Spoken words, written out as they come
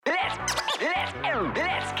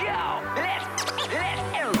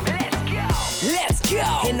Let's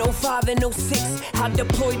go. In '05 and '06, I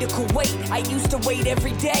deployed to Kuwait. I used to wait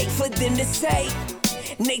every day for them to say,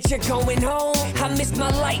 nature going home. I missed my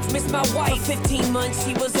life, missed my wife. For 15 months,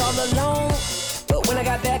 she was all alone. But when I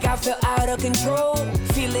got back, I felt out of control.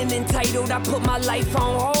 Feeling entitled, I put my life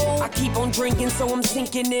on hold. I keep on drinking, so I'm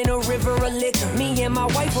sinking in a river of liquor. Me and my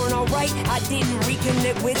wife weren't alright, I didn't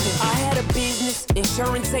reconnect with her. I had a business,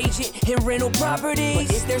 insurance agent, and rental properties.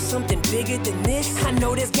 But is there something bigger than this? I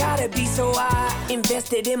know there's gotta be, so I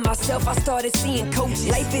invested in myself. I started seeing coaches.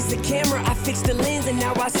 Life is a camera, I fixed the lens, and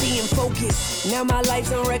now I see in focus. Now my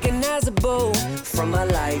life's unrecognizable from my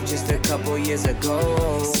life just a couple years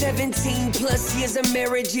ago. 17 plus years of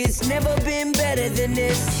marriage, it's never been better than this.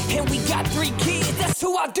 And we got 3 kids, that's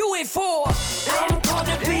who I do it for. I'm called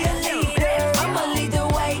to be a leader. I'ma lead the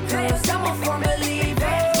way, cause I'm a firm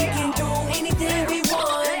believer. We can do anything we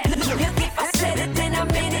want. Look, if I said it, then I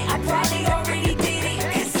meant it. I probably already did it.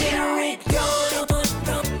 Consider it done.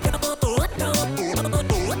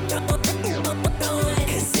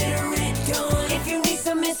 Consider it done. If you need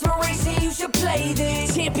some inspiration, you should play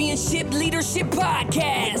this Championship Leadership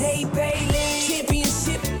Podcast with Nate Bailey.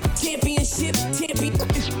 Championship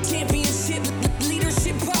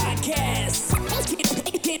Leadership Podcast.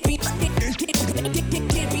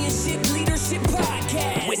 Championship Leadership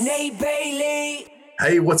Podcast with Nate Bailey.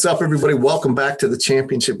 Hey, what's up, everybody? Welcome back to the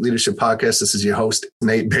Championship Leadership Podcast. This is your host,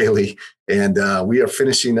 Nate Bailey, and we are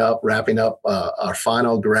wrapping up our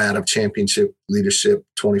final grad of Championship Leadership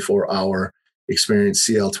 24-hour experience,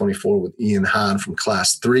 CL24, with Ian Hahn from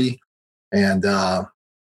Class 3. And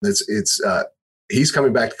he's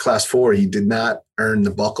coming back to Class 4. He did not earn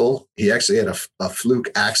the buckle. He actually had a fluke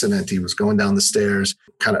accident. He was going down the stairs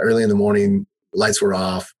kind of early in the morning. Lights were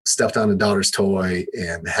off, stepped on a daughter's toy,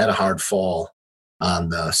 and had a hard fall on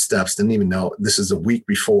the steps. Didn't even know, this is a week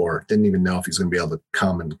before, didn't even know if he's going to be able to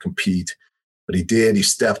come and compete. But he did. He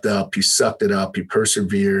stepped up. He sucked it up. He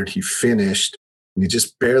persevered. He finished. And he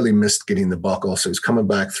just barely missed getting the buckle. So he's coming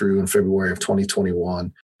back through in February of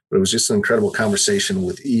 2021. But it was just an incredible conversation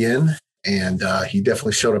with Ian. And he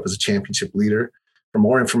definitely showed up as a championship leader. For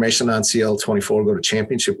more information on CL24, go to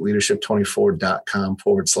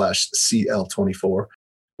championshipleadership24.com/CL24.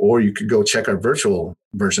 Or you could go check our virtual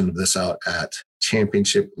version of this out at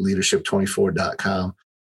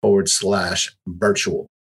championshipleadership24.com/virtual.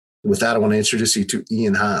 With that, I want to introduce you to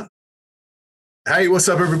Ian Hahn. Hey, what's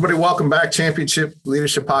up, everybody? Welcome back, Championship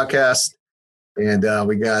Leadership Podcast. And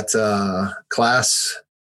we got Class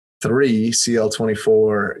 3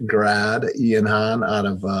 CL24 grad Ian Hahn out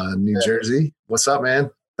of New Jersey. What's up, man?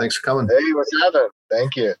 Thanks for coming. Hey, what's happening?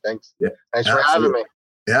 Thank you. Thanks. Yeah, thanks for having me.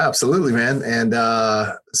 Yeah, absolutely, man. And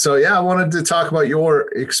I wanted to talk about your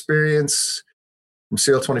experience from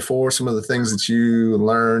CL24, some of the things that you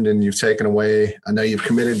learned and you've taken away. I know you've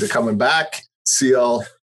committed to coming back,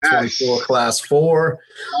 CL24 Class 4.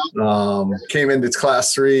 Came into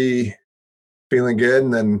Class 3 feeling good,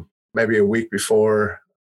 and then maybe a week before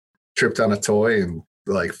tripped on a toy and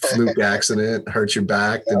fluke accident, hurt your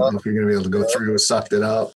back, didn't know if you're going to be able to go through, sucked it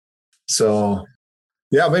up. So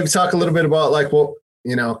yeah, maybe talk a little bit about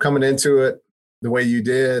coming into it, the way you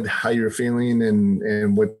did, how you were feeling,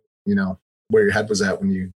 and what, where your head was at when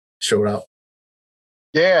you showed up.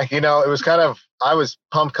 Yeah, it was I was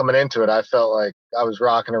pumped coming into it. I felt like I was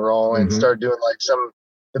rocking and rolling, and started doing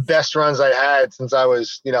the best runs I had since I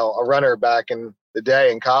was, a runner back in the day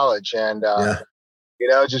in college. And,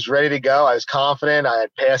 just ready to go. I was confident. I had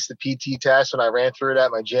passed the PT test when I ran through it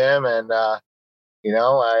at my gym. And, I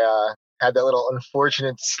had that little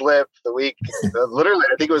unfortunate slip the week, literally,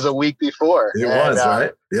 I think it was a week before.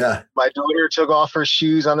 Right? Yeah. My daughter took off her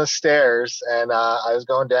shoes on the stairs, and I was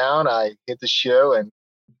going down. I hit the shoe, and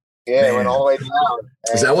it went all the way down.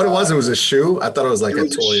 Is that what it was? It was a shoe? I thought it was like a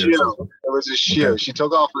toy. It was a shoe. Okay. She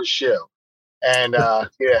took off her shoe. And,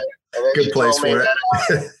 And then good place for it.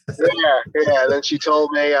 Then she told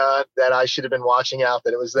me that I should have been watching out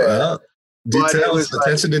that it was there. Well,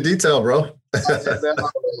 attention to detail, bro.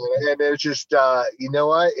 And it's just, you know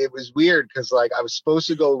what? It was weird because I was supposed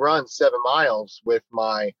to go run 7 miles with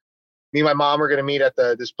me and my mom were going to meet at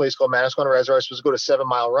this place called Manasquan Reservoir. I was supposed to go to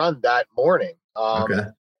 7-mile run that morning. Okay.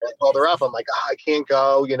 I called her up. I'm like, I can't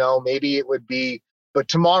go. Maybe it would be, but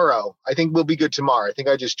tomorrow. I think we'll be good tomorrow. I think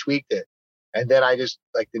I just tweaked it. And then I just,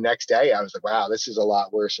 the next day, I was like, wow, this is a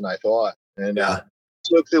lot worse than I thought. And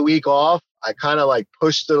took the week off. I kind of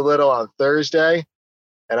pushed it a little on Thursday.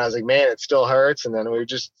 And I was like, man, it still hurts. And then we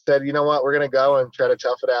just said, you know what, we're going to go and try to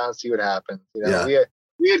tough it out and see what happens. We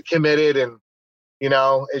had committed, and,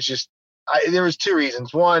 it's just, there was two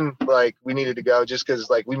reasons. One, like we needed to go just because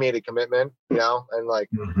like we made a commitment, you know, and like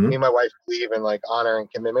me and my wife believe in like honoring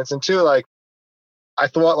commitments. And two, like I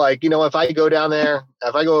thought like, you know, if I go down there,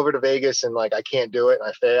 if I go over to Vegas and like I can't do it and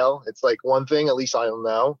I fail, it's like one thing, at least I'll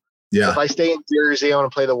know. Yeah. If I stay in Jersey, I want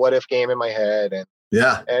to play the what if game in my head. And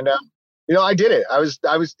you know, I did it.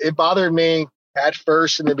 It bothered me at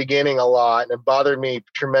first in the beginning a lot, and it bothered me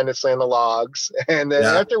tremendously on the logs. And then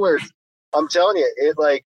afterwards, I'm telling you, it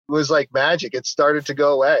like was like magic. It started to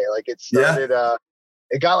go away. Like it started,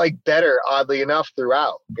 it got like better, oddly enough,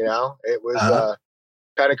 throughout, you know, it was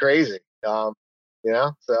kind of crazy. You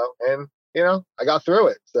know, so, and, you know, I got through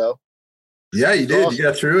it. So. Yeah, you did. Awesome. You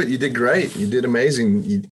got through it. You did great. You did amazing.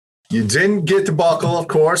 You didn't get to buckle, of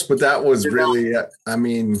course, but that was really, I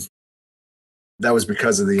mean, that was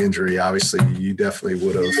because of the injury. Obviously, you definitely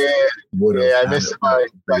would have. Yeah, I missed by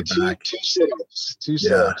two sit-ups. Two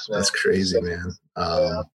sit-ups, man. That's crazy, man.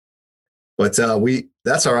 But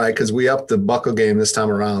that's all right because we upped the buckle game this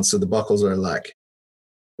time around. So the buckles are like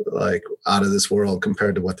out of this world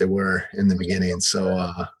compared to what they were in the beginning. So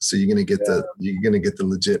you're gonna get the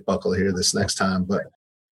legit buckle here this next time. But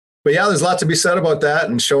yeah, there's a lot to be said about that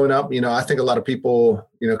and showing up. You know, I think a lot of people,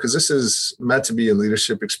 you know, because this is meant to be a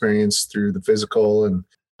leadership experience through the physical, and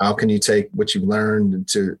how can you take what you've learned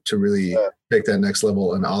to really take that next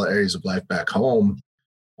level in all areas of life back home.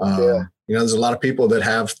 You know, there's a lot of people that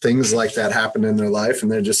have things like that happen in their life,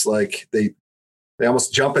 and they're just like they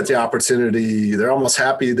almost jump at the opportunity. They're almost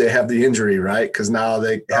happy they have the injury, right? Because now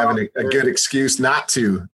they have a good excuse not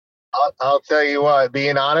to. I'll tell you what,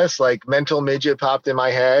 being honest, like mental midget popped in my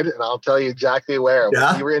head, and I'll tell you exactly where.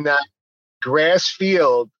 Yeah? We were in that grass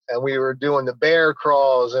field, and we were doing the bear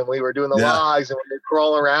crawls, and we were doing the logs, and we were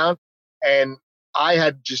crawling around, and I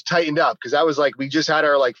had just tightened up because I was like, we just had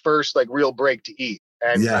our like first like real break to eat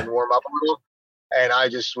and warm up a little. And I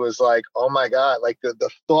just was like, oh my God, like the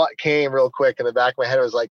thought came real quick in the back of my head. I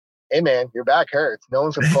was like, hey man, your back hurts. No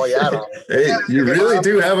one's going to call you out on it. Hey, you really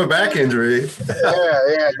do have a back injury.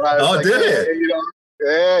 Yeah. Oh, like, did it? You know,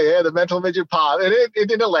 yeah, the mental midget pop. And it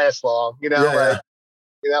didn't last long, you know,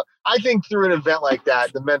 you know, I think through an event like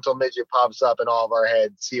that, the mental midget pops up in all of our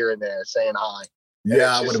heads here and there saying hi.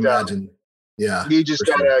 Yeah, I would imagine. Yeah. You just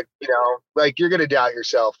gotta, you know, like you're going to doubt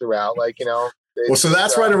yourself throughout, like, you know. Well, so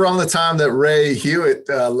that's right around the time that Ray Hewitt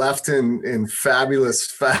left in fabulous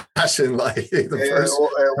fashion, like the first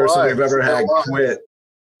person we've ever had quit,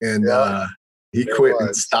 and he quit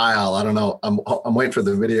in style. I don't know. I'm waiting for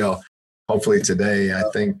the video. Hopefully today. I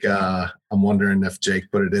think I'm wondering if Jake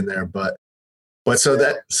put it in there, but so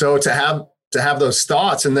to have those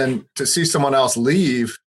thoughts and then to see someone else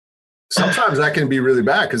leave, sometimes that can be really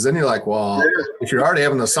bad because then you're like, well, if you're already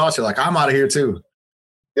having those thoughts, you're like, I'm out of here too.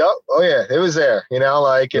 Yep. Oh yeah, it was there, you know,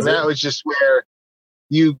 like, and that was just where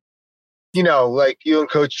you know, like you and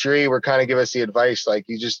Coach Tree were kind of give us the advice, like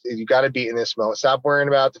you got to be in this moment. Stop worrying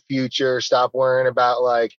about the future. Stop worrying about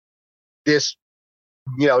like this,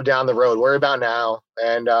 you know, down the road. Worry about now.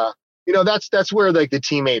 And, you know, that's where like the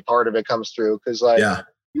teammate part of it comes through. Cause like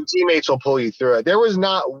your teammates will pull you through it. There was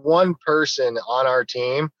not one person on our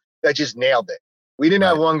team that just nailed it. We didn't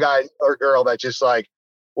have one guy or girl that just like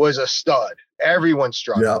was a stud. Everyone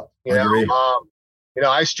struggled. You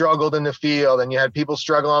know, I struggled in the field, and you had people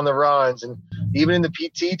struggle on the runs, and even in the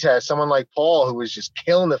PT test, someone like Paul, who was just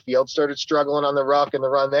killing the field, started struggling on the ruck and the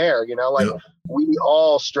run there. You know, like we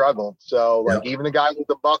all struggled. So, like even the guy with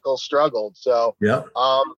the buckle struggled. So,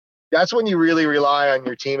 that's when you really rely on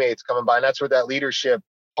your teammates coming by, and that's where that leadership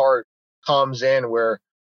part comes in. Where,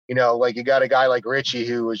 you know, like you got a guy like Richie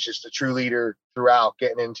who was just a true leader throughout,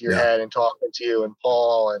 getting into your head and talking to you, and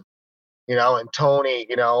Paul and, you know, and Tony,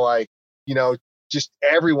 you know, like, you know, just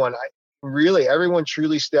everyone, everyone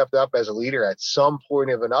truly stepped up as a leader at some point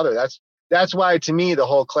or another. That's why, to me, the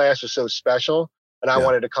whole class was so special, and I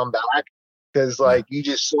wanted to come back because, like, you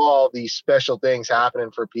just saw these special things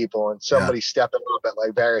happening for people, and somebody stepping up at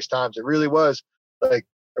like various times. It really was like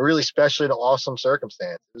a really special and awesome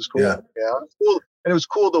circumstance. It was cool. Yeah, it was cool, and it was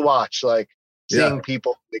cool to watch, like seeing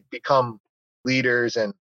people like, become leaders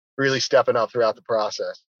and really stepping up throughout the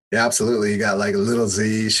process. Yeah, absolutely. You got like little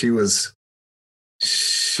Z. She was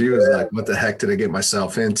like, what the heck did I get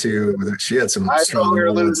myself into? She had some strong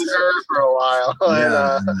moments. I her for a while.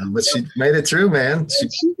 But she made it through, man.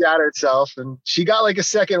 She got herself, and she got like a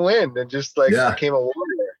second wind and just like became a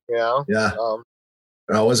warrior, you know? Yeah.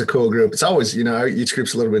 It was a cool group. It's always, you know, each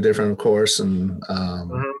group's a little bit different, of course. And,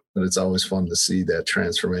 but it's always fun to see that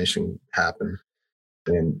transformation happen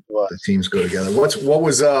and the teams go together.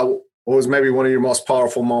 What was maybe one of your most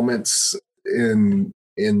powerful moments in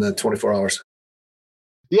the 24 hours?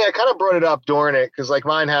 Yeah, I kind of brought it up during it because like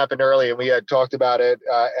mine happened early and we had talked about it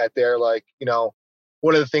at there. Like,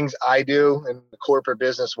 one of the things I do in the corporate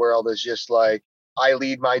business world is just like I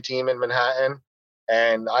lead my team in Manhattan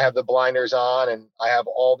and I have the blinders on and I have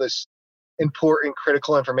all this important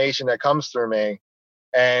critical information that comes through me.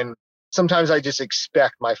 And sometimes I just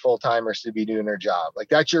expect my full timers to be doing their job. Like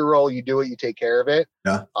that's your role. You do it, you take care of it.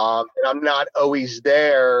 Yeah. And I'm not always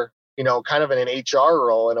there, kind of in an HR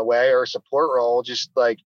role in a way or a support role, just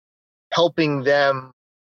like helping them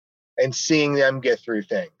and seeing them get through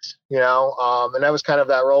things, and that was kind of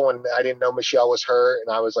that role when I didn't know Michelle was hurt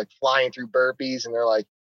and I was like flying through burpees and they're like,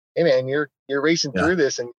 hey man, you're racing through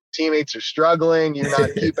this and teammates are struggling. You're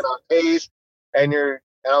not keeping on pace and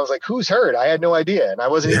I was like, who's hurt? I had no idea. And I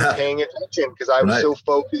wasn't even paying attention because I was so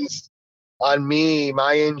focused on me,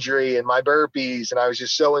 my injury and my burpees. And I was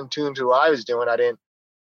just so in tune to what I was doing. I didn't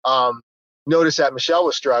notice that Michelle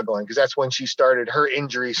was struggling because that's when her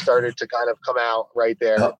injury started to kind of come out right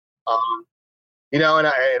there.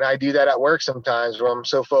 And I do that at work sometimes where I'm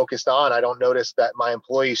so focused on, I don't notice that my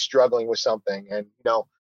employee is struggling with something. And,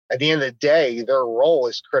 at the end of the day, their role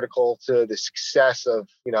is critical to the success of,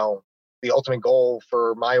 the ultimate goal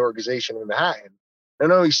for my organization in Manhattan. I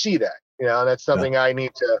don't always see that, and that's something I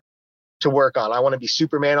need to work on. I want to be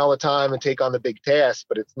Superman all the time and take on the big tasks,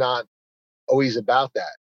 but it's not always about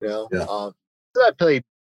that, So that played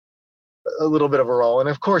a little bit of a role. And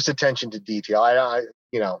of course, attention to detail. I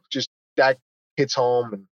just that hits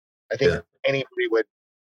home. And I think anybody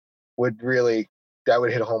would really, that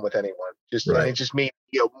would hit home with anyone. And it just made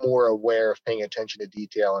me more aware of paying attention to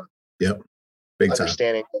detail and big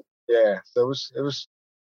understanding. time. Yeah. So it was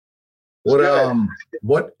what,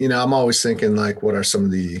 I'm always thinking like, what are some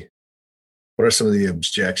of the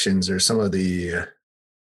objections or some of the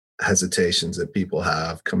hesitations that people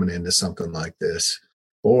have coming into something like this,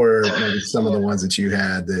 or maybe some of the ones that you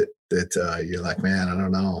had that you're like, man, I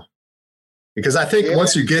don't know. Because I think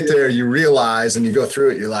once you get there, you realize and you go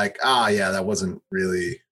through it, you're like, that wasn't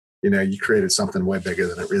really, you created something way bigger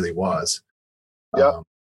than it really was.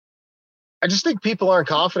 I just think people aren't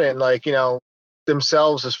confident, like,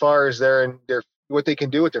 themselves as far as their what they can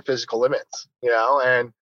do with their physical limits,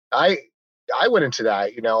 and I went into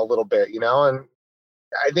that, a little bit, and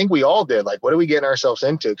I think we all did. Like, what are we getting ourselves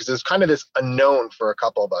into? Because it's kind of this unknown for a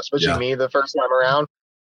couple of us, especially me the first time around.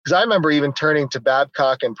 Because I remember even turning to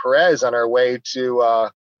Babcock and Perez on our way to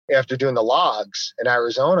after doing the logs in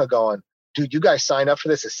Arizona, going, dude, you guys signed up for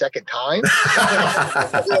this a second time?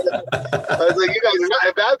 I was like, you guys are not.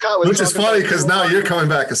 And Babcock was, which is funny because now you're coming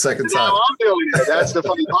back a second time. Now I'm doing it. That's the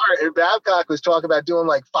funny part. And Babcock was talking about doing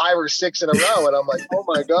like 5 or 6 in a row. And I'm like, oh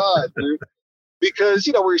my God, dude. Because,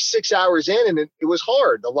 we're 6 hours in and it was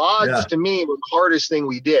hard. The logs to me were the hardest thing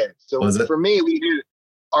we did. So for me, we did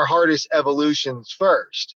our hardest evolutions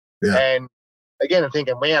first. Yeah. And again, I'm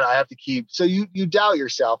thinking, man, I have to keep. So you doubt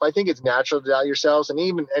yourself. I think it's natural to doubt yourselves. And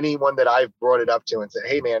even anyone that I've brought it up to and said,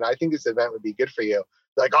 hey, man, I think this event would be good for you.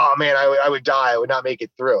 Like, oh, man, I would die. I would not make it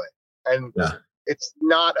through it. And it's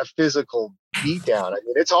not a physical beatdown. I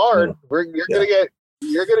mean, it's hard.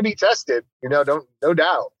 You're going to be tested, no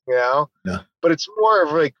doubt, Yeah. But it's more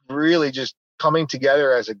of like really just coming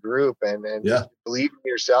together as a group and just believe in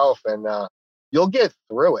yourself and you'll get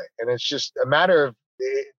through it. And it's just a matter of,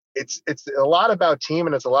 it's a lot about team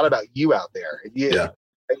and it's a lot about you out there. If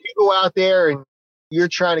you go out there and you're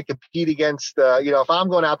trying to compete against, if I'm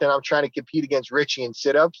going out there and I'm trying to compete against Richie in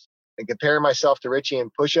sit-ups and comparing myself to Richie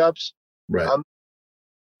in push-ups, right?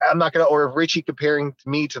 I'm not going to, or if Richie comparing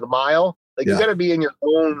me to the mile, like you got to be in your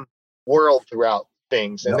own world throughout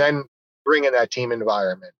things and then bring in that team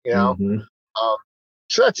environment, Mm-hmm.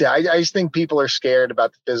 So that's it. I just think people are scared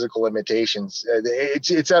about the physical limitations.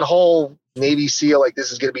 It's that whole Navy SEAL, like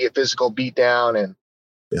this is going to be a physical beatdown and,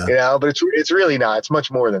 but it's really not. It's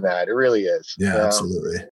much more than that. It really is. Yeah,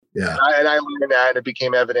 absolutely. Yeah. And I learned that and it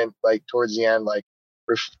became evident like towards the end, like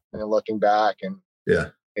looking back and,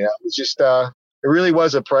 it's just, it really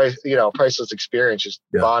was a priceless experience, just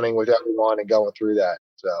bonding with everyone and going through that.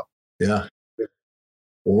 So,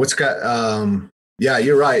 well, what's got,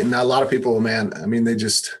 you're right. And a lot of people, man, I mean, they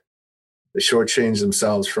shortchange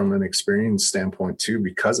themselves from an experience standpoint too,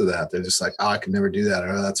 because of that. They're just like, I could never do that.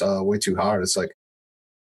 Or that's way too hard. It's like,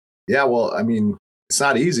 well, I mean, it's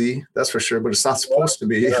not easy, that's for sure, but it's not supposed to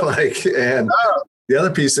be and the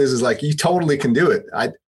other piece is like, you totally can do it.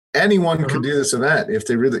 Anyone can do this event if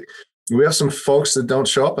they really, we have some folks that don't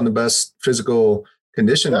show up in the best physical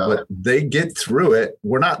condition, but they get through it.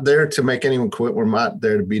 We're not there to make anyone quit. We're not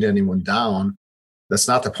there to beat anyone down. That's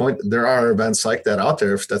not the point. There are events like that out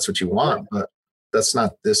there if that's what you want, but that's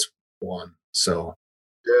not this one. So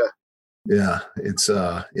Yeah. It's,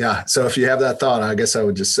 yeah. So if you have that thought, I guess I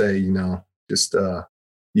would just say, just,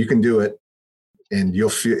 you can do it, and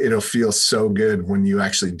it'll feel so good when you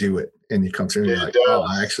actually do it and you come through and you're like, oh,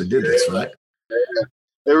 I actually did this, right? Yeah.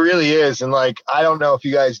 It really is. And like, I don't know if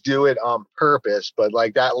you guys do it on purpose, but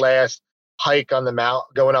like that last hike on the mount,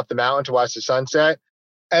 going up the mountain to watch the sunset.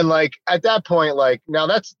 And like, at that point, like, now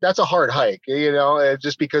that's a hard hike,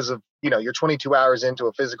 just because of, you're 22 hours into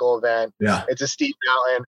a physical event. Yeah. It's a steep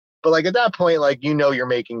mountain. But like at that point, like, you're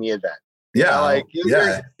making the event. Yeah. Like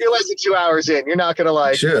you're less than 2 hours in. You're not going to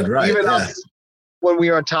like, even us, when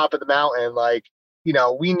we were on top of the mountain, like,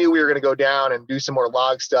 we knew we were going to go down and do some more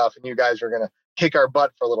log stuff, and you guys were going to kick our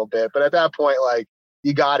butt for a little bit. But at that point, like,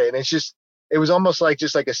 you got it. And it was almost like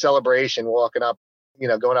just like a celebration walking up,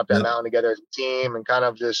 going up that mountain together as a team and kind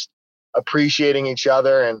of just appreciating each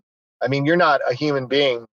other. And I mean, you're not a human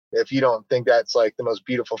being if you don't think that's like the most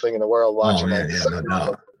beautiful thing in the world, watching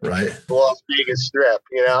no, right? The Las Vegas Strip,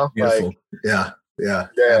 Beautiful. Like, yeah,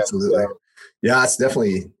 absolutely. So, yeah, it's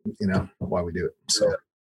definitely, why we do it. So,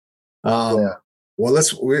 well,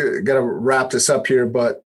 we got to wrap this up here,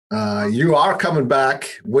 but you are coming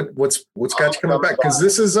back. What's got you coming back? Because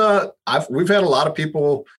this is we've had a lot of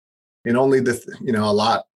people in only a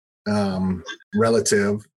lot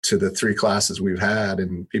relative to the 3 classes we've had,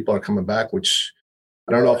 and people are coming back, which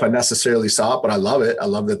I don't know if I necessarily saw it, but I love it. I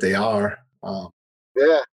love that they are. What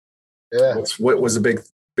was a big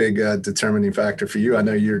determining factor for you? I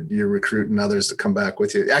know you're recruiting others to come back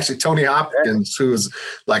with you. Actually, Tony Hopkins, who's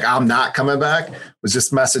like, I'm not coming back, was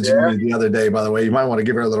just messaging me the other day, by the way. You might want to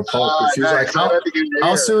give her a little poke. She's like,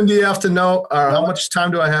 how soon do you have to know, or how much time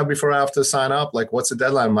do I have before I have to sign up? Like, what's the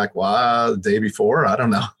deadline? I'm like, well, the day before. I don't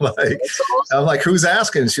know. Like, awesome. I'm like, who's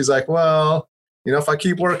asking? She's like, well, if I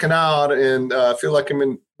keep working out and feel like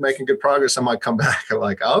I'm making good progress, I might come back. I'm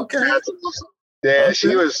like, okay. That's awesome. Yeah, okay.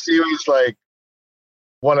 She was like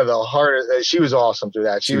one of the hardest. She was awesome through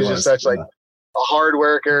that. She was just such like a hard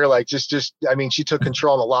worker. Like I mean, she took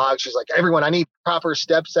control on the log. She's like, everyone, I need proper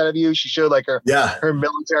steps out of you. She showed like her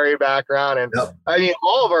military background. And I mean,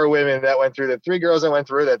 all of our women that went through the 3 girls that went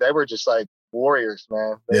through that, they were just like warriors,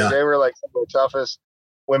 man. They were like some of the toughest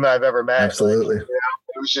women I've ever met. Absolutely. Like,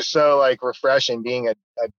 it was just so like refreshing being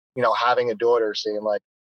having a daughter, seeing like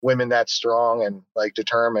women that strong and like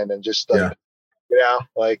determined and just like,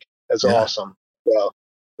 like that's awesome. So it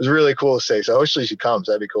was really cool to say. So hopefully she comes.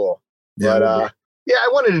 That'd be cool. Yeah, but I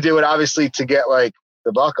wanted to do it obviously to get like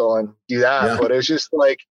the buckle and do that. Yeah. But it was just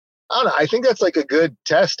like, I don't know. I think that's like a good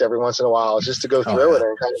test every once in a while, just to go through it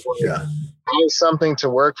and kind of have something to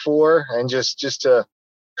work for, and just to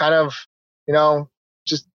kind of,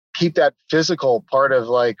 just keep that physical part of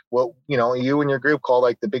like what, you and your group call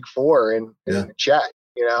like the big 4 in check,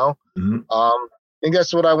 Mm-hmm. I think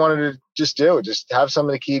that's what I wanted to just do, just have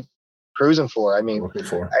something to keep cruising for. I mean, I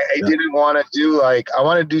didn't want to do I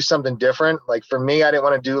wanted to do something different. Like for me, I didn't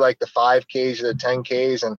want to do like the 5Ks or the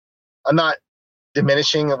 10Ks, and I'm not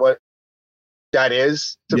diminishing what that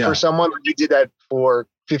is for someone. I did that for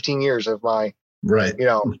 15 years of my, running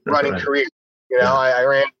career. I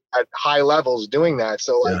ran at high levels doing that.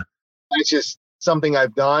 So that's just something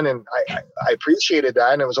I've done, and I appreciated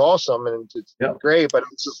that, and it was awesome, and it's great, but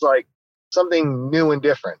it's just like something new and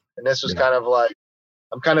different. And this was kind of like,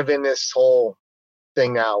 I'm kind of in this whole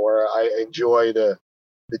thing now where I enjoy the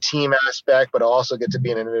team aspect, but I also get to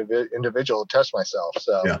be an individual, test myself.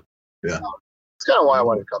 So it's kind of why I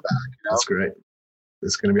wanted to come back. That's great.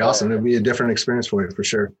 It's going to be awesome. It'll be a different experience for you for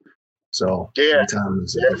sure. So every time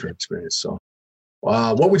is a different experience. So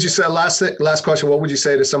what would you say? Last question. What would you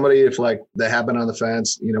say to somebody if like they have been on the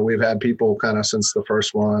fence? We've had people kind of since the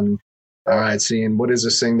first one. All right, seeing what is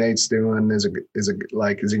this thing Nate's doing? Is he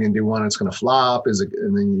going to do one that's going to flop? And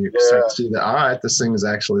then you start to see that, all right, this thing is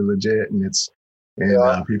actually legit, and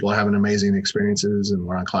people are having amazing experiences, and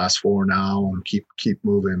we're on class 4 now and keep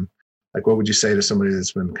moving. Like, what would you say to somebody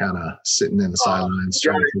that's been kind of sitting in the sidelines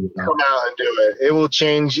trying to figure it out? Come out and do it. It will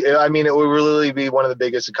change. I mean, it will really be one of the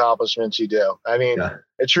biggest accomplishments you do. I mean,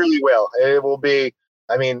 it truly will. It will be.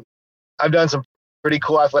 I mean, I've done some pretty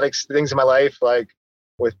cool athletics things in my life, like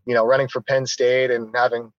with, running for Penn State and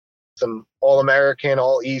having some All-American,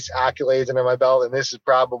 All-East accolades under my belt. And this is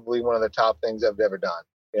probably one of the top things I've ever done,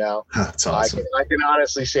 That's awesome. I can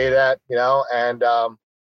honestly say that, and,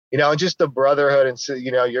 just the brotherhood, and so,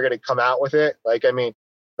 you're going to come out with it. Like, I mean,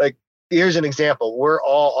 like, here's an example.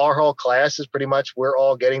 Our whole class is pretty much, we're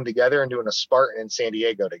all getting together and doing a Spartan in San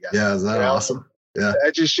Diego together. Yeah. Is that awesome? Yeah.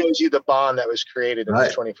 It just shows you the bond that was created in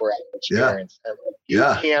this 24-hour experience. And you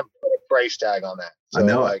can't put a price tag on that. So, I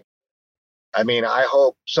know. I mean, I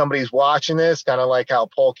hope somebody's watching this, kind of like how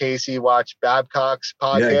Paul Casey watched Babcock's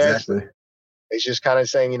podcast. Yeah, exactly. it's just kind of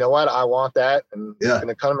saying, you know what, I want that, and it's going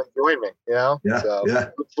to come and join me, you know? Yeah. So Yeah.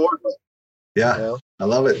 look forward to it. Yeah. You know? I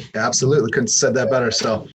love it. Absolutely. Couldn't have said that better.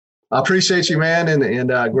 So I appreciate you, man, and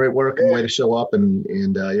great work and way to show up. And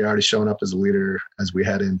you're already showing up as a leader as we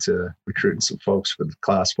head into recruiting some folks for the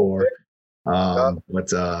Class 4.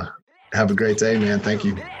 But have a great day, man. Thank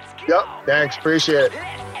you. Yep. Thanks. Appreciate it.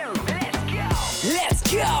 Let's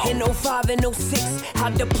go. In 05 and 06, I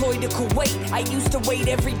deployed to Kuwait. I used to wait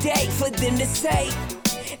every day for them to say,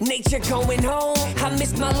 nature going home. I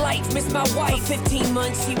missed my life, missed my wife. 15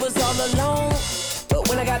 months, she was all alone. But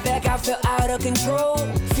when I got back, I felt out of control.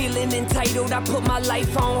 Feeling entitled, I put my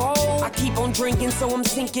life on hold. I keep on drinking, so I'm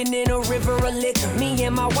sinking in a river of liquor. Me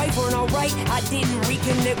and my wife weren't alright, I didn't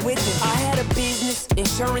reconnect with her. I had a business,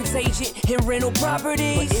 insurance agent, and rental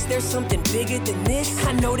properties. But is there something bigger than this?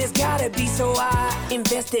 I know there's gotta be, so I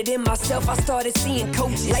invested in myself. I started seeing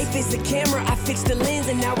coaches. Life is a camera, I fixed the lens,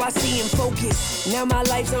 and now I see in focus. Now my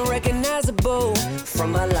life's unrecognizable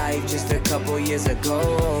from my life just a couple years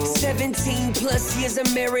ago. 17 plus years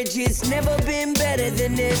of marriage, it's never been better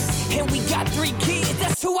than this. And we got 3 kids,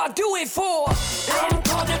 that's who I do it for. I'm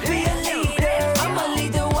called to be a leader. I'ma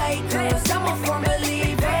lead the way, cause I'm a firm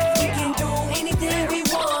believer. We can do anything we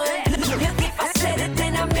want. If I said it,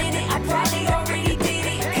 then I meant it. I probably already did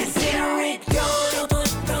it. Consider it done.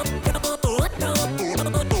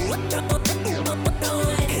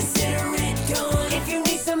 Consider it done. If you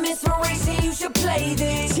need some inspiration, you should play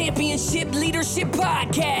this Championship Leadership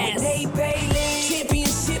Podcast. Hey, baby.